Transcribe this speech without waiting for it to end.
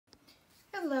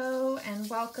Hello and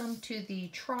welcome to the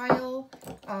trial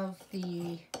of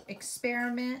the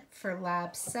experiment for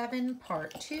Lab 7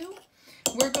 Part 2.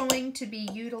 We're going to be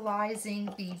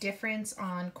utilizing the difference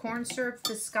on corn syrup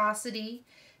viscosity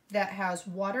that has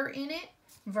water in it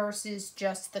versus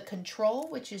just the control,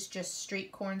 which is just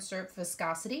straight corn syrup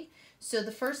viscosity. So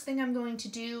the first thing I'm going to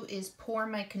do is pour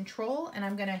my control, and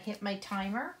I'm going to hit my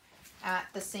timer at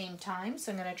the same time.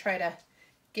 So I'm going to try to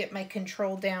get my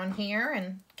control down here,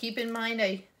 and keep in mind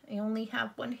I only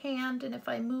have one hand, and if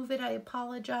I move it I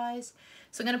apologize.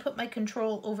 So I'm going to put my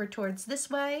control over towards this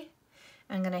way.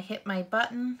 I'm going to hit my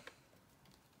button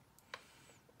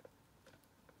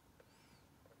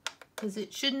because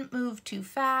it shouldn't move too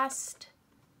fast.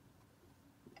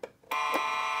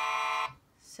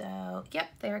 So yep,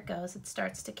 there it goes. It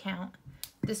starts to count.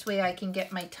 This way I can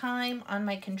get my time on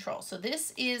my control. So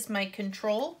this is my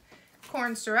control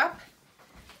corn syrup.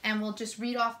 And we'll just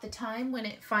read off the time when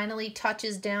it finally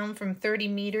touches down from 30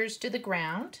 meters to the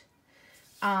ground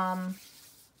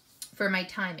for my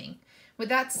timing. With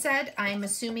that said, I'm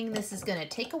assuming this is going to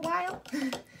take a while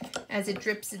as it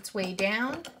drips its way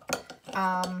down.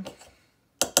 And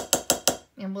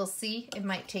we'll see. It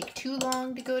might take too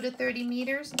long to go to 30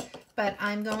 meters. But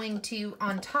I'm going to,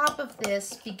 on top of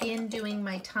this, begin doing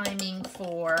my timing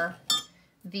for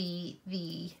the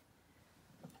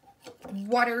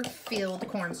water-filled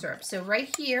corn syrup. So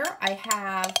right here I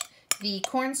have the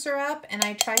corn syrup, and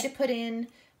I tried to put in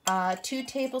 2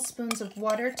 tablespoons of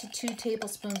water to 2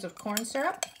 tablespoons of corn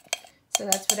syrup. So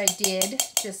that's what I did,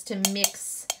 just to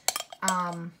mix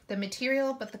the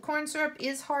material. But the corn syrup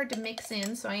is hard to mix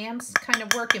in, so I am kind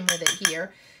of working with it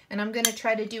here. And I'm going to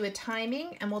try to do a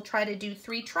timing, and we'll try to do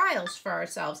 3 trials for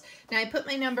ourselves. Now I put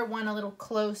my number 1 a little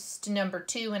close to number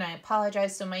 2, and I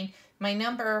apologize. So my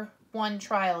number 1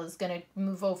 trial is going to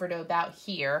move over to about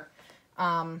here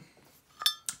on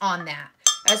that.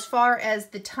 As far as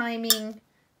the timing,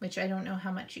 which I don't know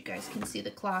how much you guys can see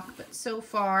the clock, but so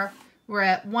far we're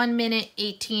at 1 minute,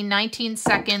 19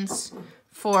 seconds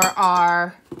for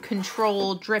our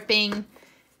control dripping,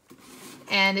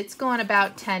 and it's going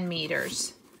about 10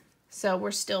 meters. So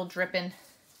we're still dripping.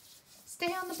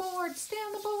 Stay on the board, stay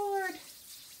on the board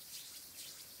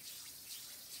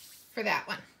for that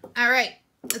one. All right.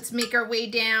 Let's make our way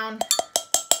down.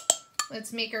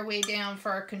 Let's make our way down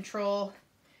for our control.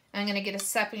 I'm going to get a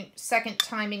second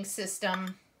timing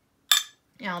system,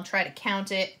 and I'll try to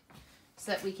count it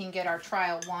so that we can get our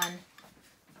trial 1.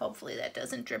 Hopefully that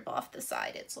doesn't drip off the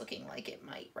side. It's looking like it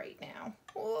might right now.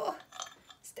 Oh,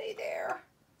 stay there.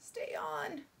 Stay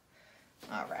on.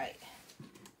 All right.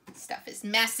 Stuff is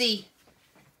messy.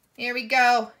 Here we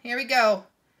go. Here we go.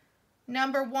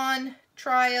 Number 1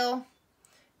 trial.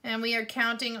 And we are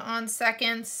counting on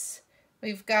seconds.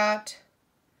 We've got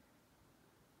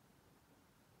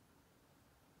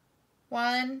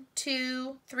 1,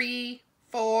 2, 3,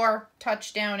 4,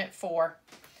 touchdown at 4.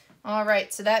 All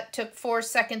right, so that took 4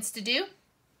 seconds to do.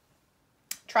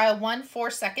 Trial 1,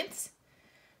 4 seconds.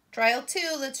 Trial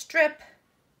 2, let's drip.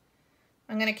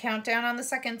 I'm going to count down on the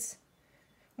seconds.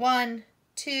 1,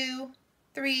 2,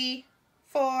 3,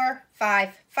 4, 5.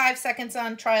 5 seconds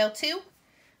on trial 2.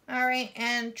 All right,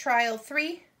 and trial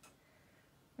 3.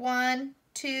 1,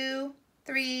 2,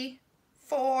 3,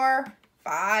 4,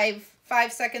 5.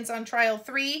 5 seconds on trial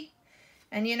 3.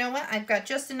 And you know what? I've got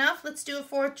just enough. Let's do a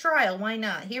 4th trial. Why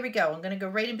not? Here we go. I'm going to go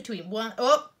right in between.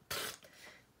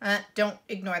 Don't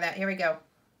ignore that. Here we go.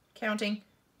 Counting.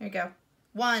 Here we go.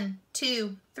 1,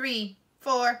 2, 3,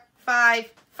 4,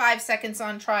 5. 5 seconds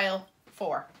on trial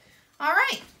 4. All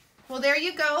right. Well, there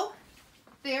you go.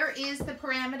 There is the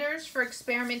parameters for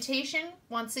experimentation.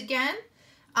 Once again,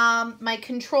 my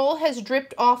control has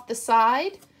dripped off the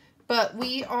side, but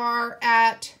we are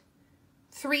at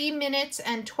 3 minutes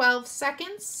and 12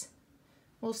 seconds.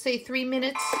 We'll say 3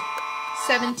 minutes,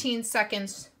 17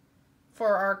 seconds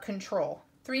for our control.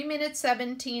 3 minutes,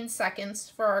 17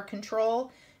 seconds for our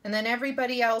control, and then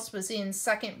everybody else was in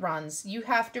second runs. You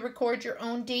have to record your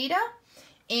own data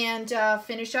and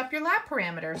finish up your lab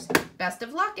parameters. Best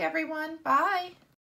of luck, everyone. Bye.